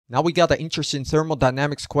Now we got an interesting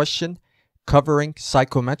thermodynamics question covering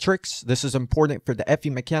psychrometrics. This is important for the FE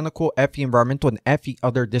mechanical, FE environmental, and FE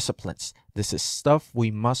other disciplines. This is stuff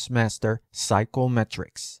we must master,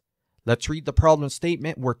 psychrometrics. Let's read the problem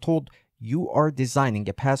statement. We're told you are designing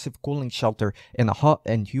a passive cooling shelter in a hot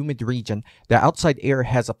and humid region. The outside air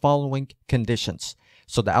has the following conditions.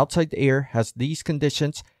 So the outside air has these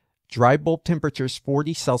conditions. Dry bulb temperature is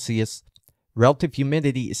 40 Celsius. Relative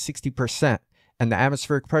humidity is 60%. And the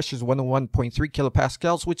atmospheric pressure is 101.3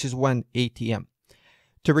 kilopascals, which is 1 atm.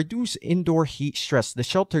 To reduce indoor heat stress, the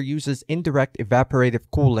shelter uses indirect evaporative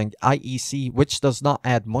cooling, IEC, which does not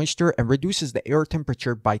add moisture and reduces the air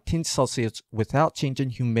temperature by 10 Celsius without changing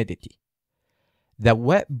humidity. The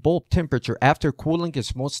wet bulb temperature after cooling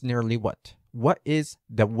is most nearly what? What is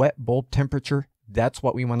the wet bulb temperature? That's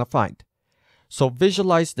what we want to find. So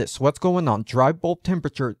visualize this. What's going on? Dry bulb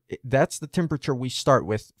temperature, that's the temperature we start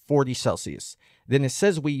with, 40 Celsius. Then it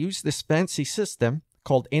says we use this fancy system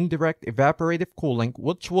called indirect evaporative cooling,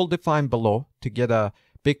 which we'll define below to get a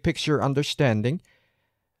big picture understanding.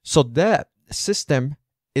 So that system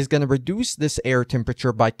is going to reduce this air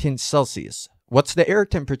temperature by 10 Celsius. What's the air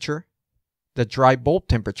temperature? The dry bulb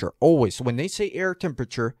temperature. Always, when they say air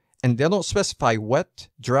temperature and they don't specify wet,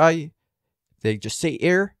 dry, they just say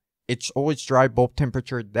air, it's always dry bulb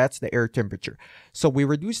temperature. That's the air temperature. So we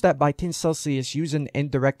reduce that by 10 Celsius using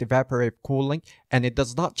indirect evaporative cooling, and it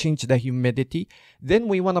does not change the humidity. Then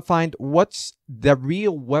we want to find what's the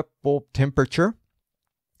real wet bulb temperature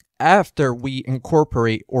after we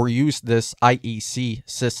incorporate or use this IEC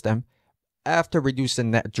system after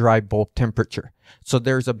reducing that dry bulb temperature. So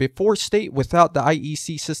there's a before state without the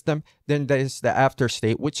IEC system. Then there's the after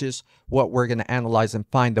state, which is what we're going to analyze and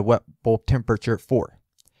find the wet bulb temperature for.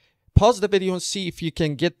 Pause the video and see if you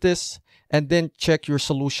can get this, and then check your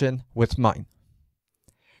solution with mine.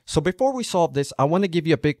 So before we solve this, I want to give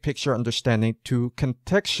you a big picture understanding to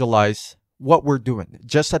contextualize what we're doing.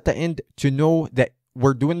 Just at the end, to know that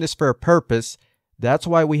we're doing this for a purpose. That's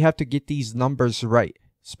why we have to get these numbers right,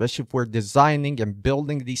 especially if we're designing and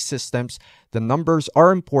building these systems. The numbers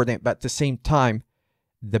are important, but at the same time,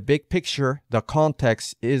 the big picture, the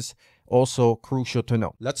context is also crucial to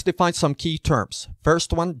know. Let's define some key terms.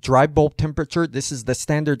 First one, dry bulb temperature. This is the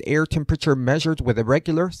standard air temperature measured with a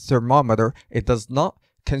regular thermometer. It does not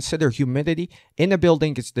consider humidity. In a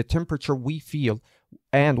building, it's the temperature we feel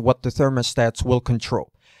and what the thermostats will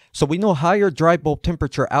control. So we know higher dry bulb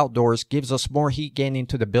temperature outdoors gives us more heat gain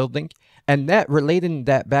into the building. And that, relating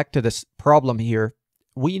that back to this problem here,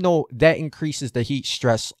 we know that increases the heat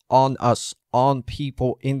stress on us, on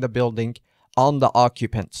people in the building, on the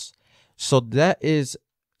occupants. So that is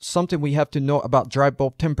something we have to know about dry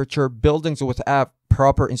bulb temperature. Buildings without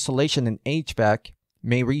proper insulation and HVAC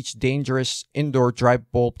may reach dangerous indoor dry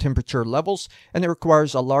bulb temperature levels, and it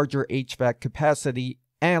requires a larger HVAC capacity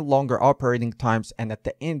and longer operating times. And at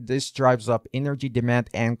the end, this drives up energy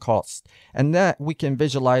demand and cost. And that we can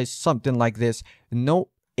visualize something like this. No,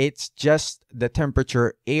 it's just the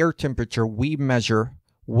temperature, air temperature we measure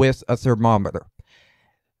with a thermometer.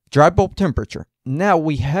 Dry bulb temperature. Now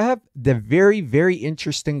we have the very, very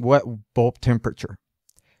interesting wet bulb temperature.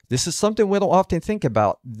 This is something we don't often think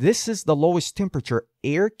about. This is the lowest temperature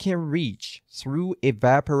air can reach through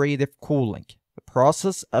evaporative cooling. The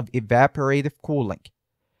process of evaporative cooling,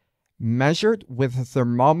 measured with a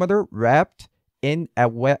thermometer wrapped in a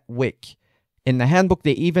wet wick. In the handbook,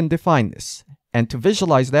 they even define this. And to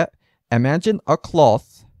visualize that, imagine a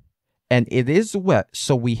cloth and it is wet.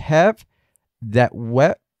 So we have that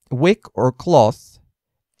wet wick or cloth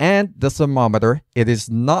and the thermometer. It is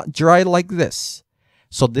not dry like this.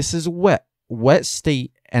 So this is wet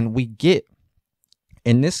state, and we get,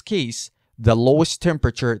 in this case, the lowest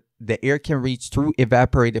temperature the air can reach through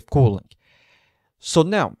evaporative cooling. So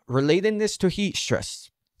now, relating this to heat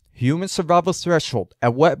stress, human survival threshold,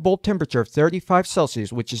 a wet bulb temperature of 35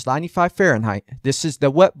 Celsius, which is 95 Fahrenheit. This is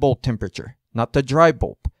the wet bulb temperature, not the dry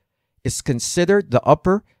bulb. It's considered the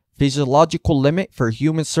upper physiological limit for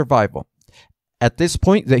human survival. At this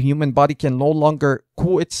point, the human body can no longer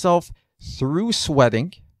cool itself through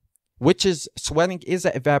sweating, which is, sweating is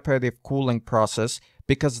an evaporative cooling process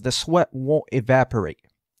because the sweat won't evaporate.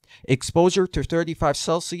 Exposure to 35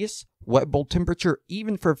 Celsius, wet bulb temperature,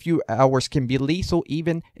 even for a few hours, can be lethal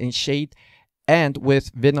even in shade and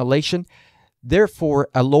with ventilation. Therefore,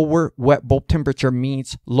 a lower wet bulb temperature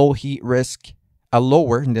means low heat risk. A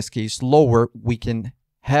lower, in this case, lower, we can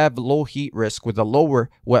have low heat risk with a lower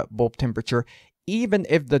wet bulb temperature, even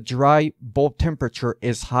if the dry bulb temperature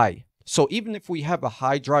is high. So even if we have a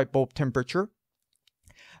high dry bulb temperature,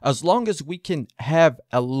 as long as we can have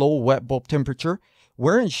a low wet bulb temperature,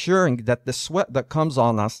 we're ensuring that the sweat that comes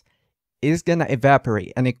on us is going to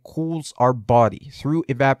evaporate, and it cools our body through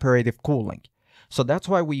evaporative cooling. So that's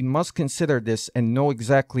why we must consider this and know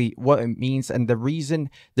exactly what it means, and the reason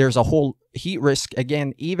there's a whole heat risk,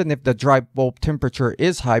 again, even if the dry bulb temperature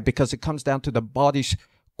is high, because it comes down to the body's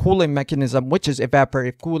cooling mechanism, which is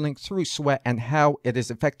evaporative cooling through sweat, and how it is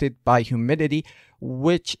affected by humidity,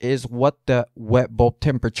 which is what the wet bulb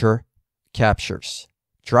temperature captures.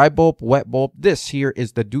 Dry bulb, wet bulb, this here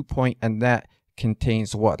is the dew point, and that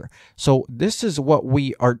contains water. So this is what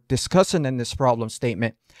we are discussing in this problem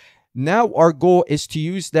statement. Now our goal is to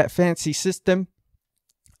use that fancy system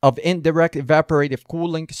of indirect evaporative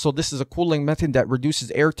cooling. So this is a cooling method that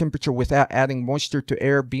reduces air temperature without adding moisture to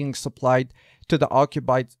air being supplied to the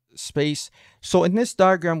occupied space. So in this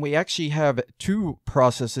diagram, we actually have two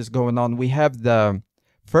processes going on. We have the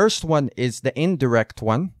first one is the indirect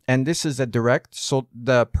one, and this is a direct. So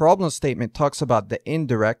the problem statement talks about the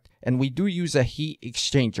indirect, and we do use a heat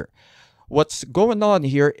exchanger. What's going on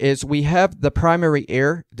here is we have the primary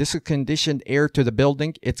air. This is conditioned air to the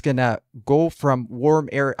building. It's going to go from warm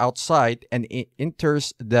air outside and it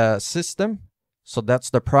enters the system. So that's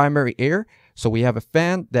the primary air. So we have a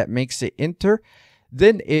fan that makes it enter.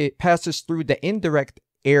 Then it passes through the indirect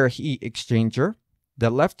air heat exchanger, the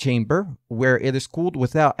left chamber, where it is cooled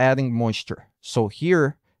without adding moisture. So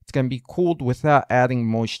here it's going to be cooled without adding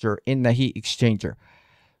moisture in the heat exchanger.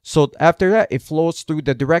 So after that, it flows through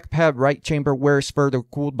the direct pad right chamber, where it's further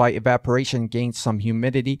cooled by evaporation, gains some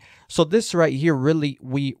humidity. So this right here, really,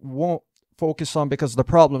 we won't focus on, because the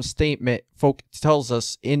problem statement tells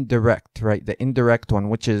us indirect, right? The indirect one,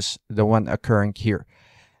 which is the one occurring here.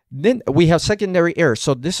 Then we have secondary air.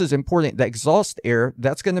 So this is important. The exhaust air,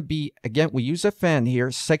 that's going to be, again, we use a fan here,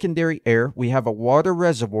 secondary air. We have a water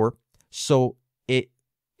reservoir. So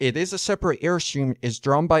it is a separate airstream, is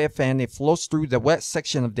drawn by a fan. It flows through the wet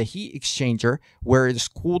section of the heat exchanger, where it is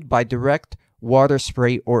cooled by direct water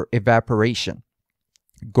spray or evaporation.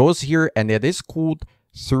 It goes here and it is cooled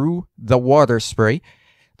through the water spray.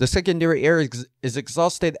 The secondary air is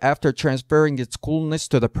exhausted after transferring its coolness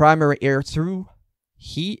to the primary air through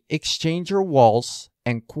heat exchanger walls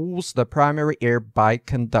and cools the primary air by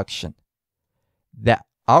conduction. The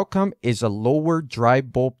outcome is a lower dry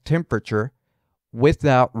bulb temperature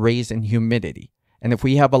without raising humidity. And if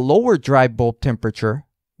we have a lower dry bulb temperature,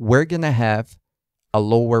 we're going to have a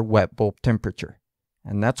lower wet bulb temperature.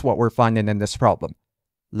 And that's what we're finding in this problem.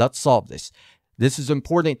 Let's solve this. This is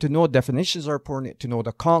important to know. Definitions are important to know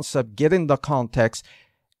the concept, get in the context,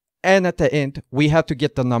 and at the end, we have to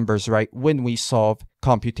get the numbers right when we solve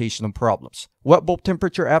computational problems. Wet bulb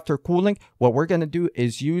temperature after cooling, what we're going to do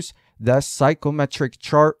is use the psychrometric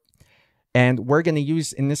chart. And we're going to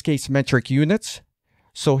use, in this case, metric units.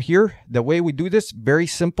 So here, the way we do this, very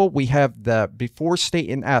simple. We have the before state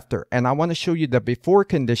and after. And I want to show you the before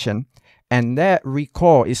condition. And that,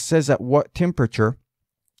 recall, it says at what temperature.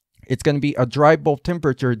 It's going to be a dry bulb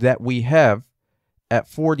temperature that we have at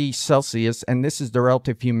 40 Celsius. And this is the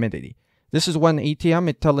relative humidity. This is 1 ATM.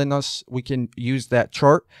 It's telling us we can use that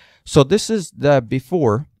chart. So this is the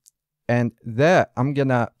before. And that I'm going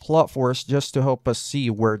to plot for us just to help us see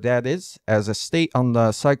where that is as a state on the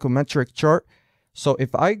psychrometric chart. So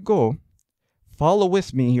if I go, follow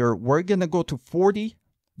with me here, we're going to go to 40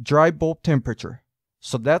 dry bulb temperature.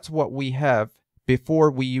 So that's what we have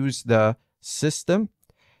before we use the system.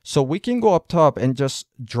 So we can go up top and just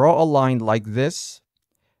draw a line like this.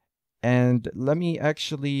 And let me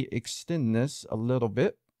actually extend this a little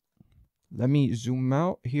bit. Let me zoom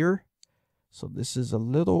out here. So this is a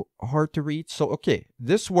little hard to read. So, okay,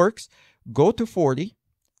 this works. Go to 40.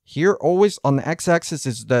 Here, always on the x-axis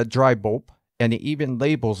is the dry bulb, and it even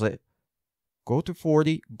labels it. Go to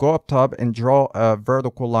 40, go up top, and draw a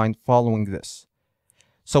vertical line following this.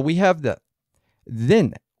 So we have that.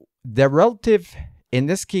 Then, the relative, in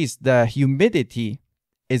this case, the humidity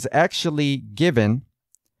is actually given,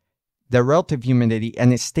 the relative humidity,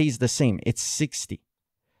 and it stays the same. It's 60.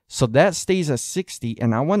 So that stays at 60,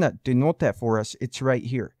 and I want to denote that for us. It's right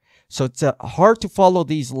here. So it's hard to follow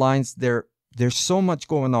these lines. There's so much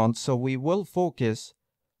going on, so we will focus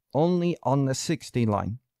only on the 60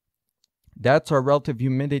 line. That's our relative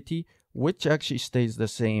humidity, which actually stays the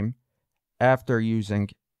same after using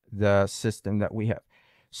the system that we have.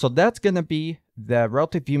 So that's going to be the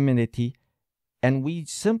relative humidity, and we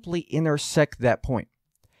simply intersect that point.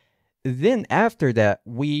 Then after that,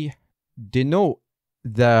 we denote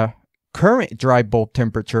the current dry bulb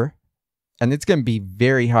temperature, and it's going to be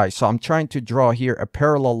very high. So I'm trying to draw here a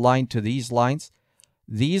parallel line to these lines.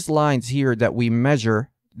 These lines here that we measure,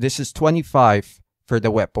 this is 25 for the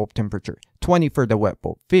wet bulb temperature, 20 for the wet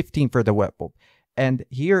bulb, 15 for the wet bulb. And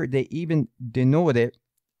here they even denote it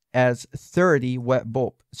as 30 wet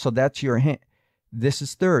bulb. So that's your hint. This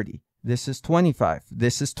is 30. This is 25.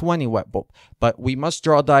 This is 20 wet bulb. But we must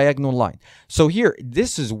draw a diagonal line. So here,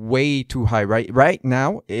 this is way too high, right? Right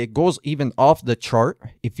now, it goes even off the chart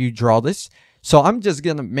if you draw this. So I'm just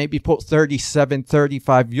going to maybe put 37,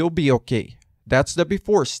 35. You'll be okay. That's the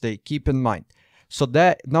before state. Keep in mind. So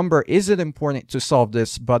that number isn't important to solve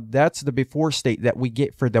this, but that's the before state that we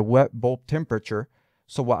get for the wet bulb temperature.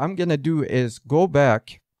 So what I'm going to do is go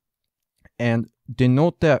back and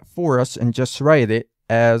denote that for us and just write it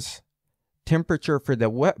as temperature for the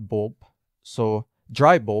wet bulb. So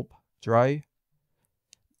dry bulb, dry.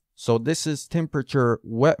 So this is temperature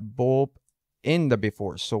wet bulb in the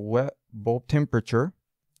before. So wet bulb temperature.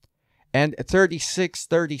 And 36,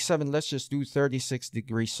 37, let's just do 36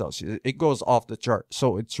 degrees Celsius. It goes off the chart.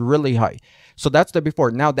 So it's really high. So that's the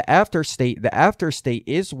before. Now the after state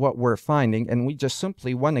is what we're finding. And we just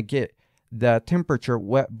simply want to get the temperature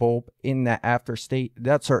wet bulb in that after state.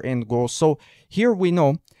 That's our end goal. So here we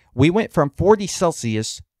know we went from 40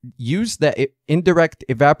 Celsius, used the indirect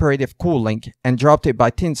evaporative cooling, and dropped it by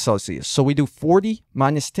 10 Celsius. So we do 40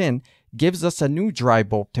 minus 10 gives us a new dry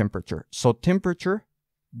bulb temperature. So temperature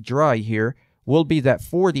dry here will be that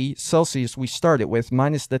 40 Celsius we started with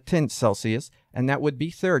minus the 10 Celsius, and that would be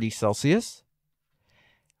 30 Celsius.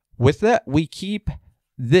 With that, we keep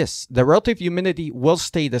this. The relative humidity will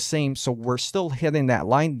stay the same, so we're still hitting that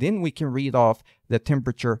line. Then we can read off the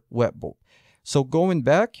temperature wet bulb. So going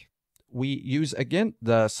back, we use again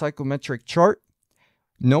the psychrometric chart.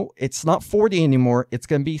 No, it's not 40 anymore. It's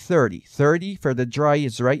going to be 30. 30 for the dry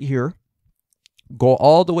is right here. Go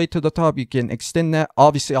all the way to the top. You can extend that.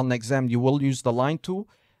 Obviously, on the exam, you will use the line tool.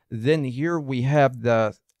 Then here we have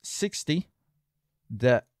the 60.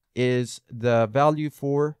 That is the value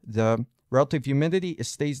for the relative humidity. It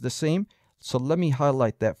stays the same. So let me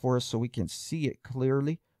highlight that for us so we can see it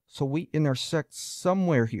clearly. So we intersect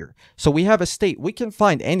somewhere here. So we have a state. We can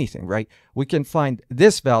find anything, right? We can find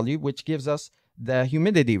this value, which gives us the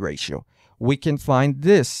humidity ratio. We can find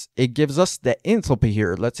this. It gives us the enthalpy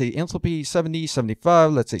here. Let's say enthalpy 70,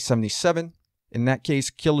 75, let's say 77. In that case,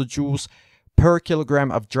 kilojoules per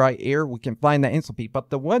kilogram of dry air. We can find the enthalpy. But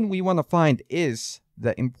the one we want to find is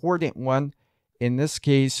the important one in this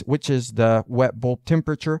case, which is the wet bulb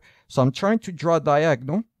temperature. So I'm trying to draw a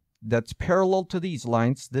diagonal that's parallel to these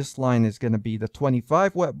lines. This line is going to be the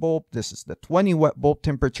 25 wet bulb. This is the 20 wet bulb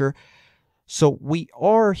temperature. So we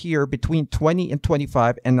are here between 20 and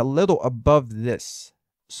 25 and a little above this.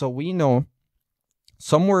 So we know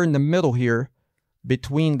somewhere in the middle here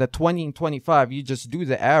between the 20 and 25, you just do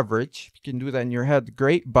the average. You can do that in your head,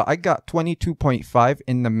 great. But I got 22.5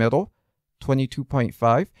 in the middle,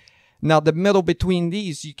 22.5. Now the middle between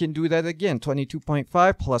these, you can do that again.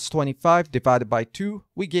 22.5 plus 25 divided by 2,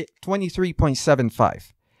 we get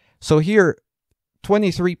 23.75. So here,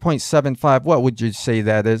 23.75, what would you say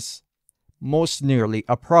that is? Most nearly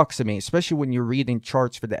approximate, especially when you're reading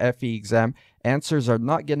charts for the FE exam. Answers are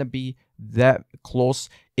not going to be that close.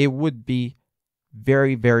 It would be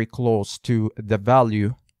very, very close to the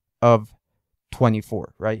value of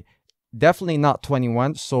 24, right? Definitely not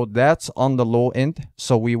 21. So that's on the low end.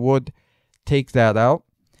 So we would take that out.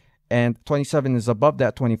 And 27 is above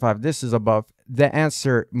that 25. This is above. The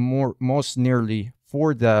answer most nearly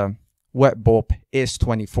for the wet bulb is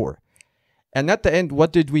 24. And at the end,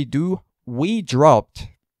 what did we do? We dropped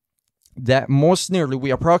that most nearly,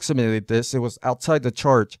 we approximated this. It was outside the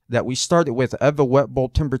chart that we started with of a wet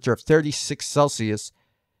bulb temperature of 36 Celsius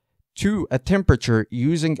to a temperature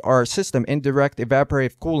using our system indirect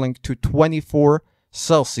evaporative cooling to 24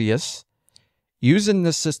 Celsius using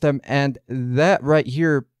the system. And that right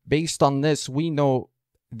here, based on this, we know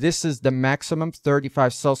this is the maximum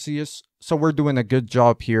 35 Celsius. So we're doing a good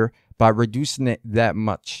job here by reducing it that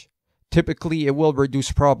much. Typically, it will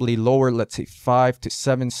reduce probably lower, let's say 5 to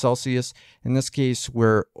 7 Celsius. In this case,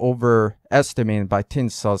 we're overestimating by 10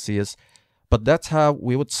 Celsius. But that's how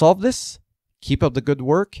we would solve this. Keep up the good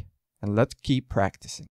work, and let's keep practicing.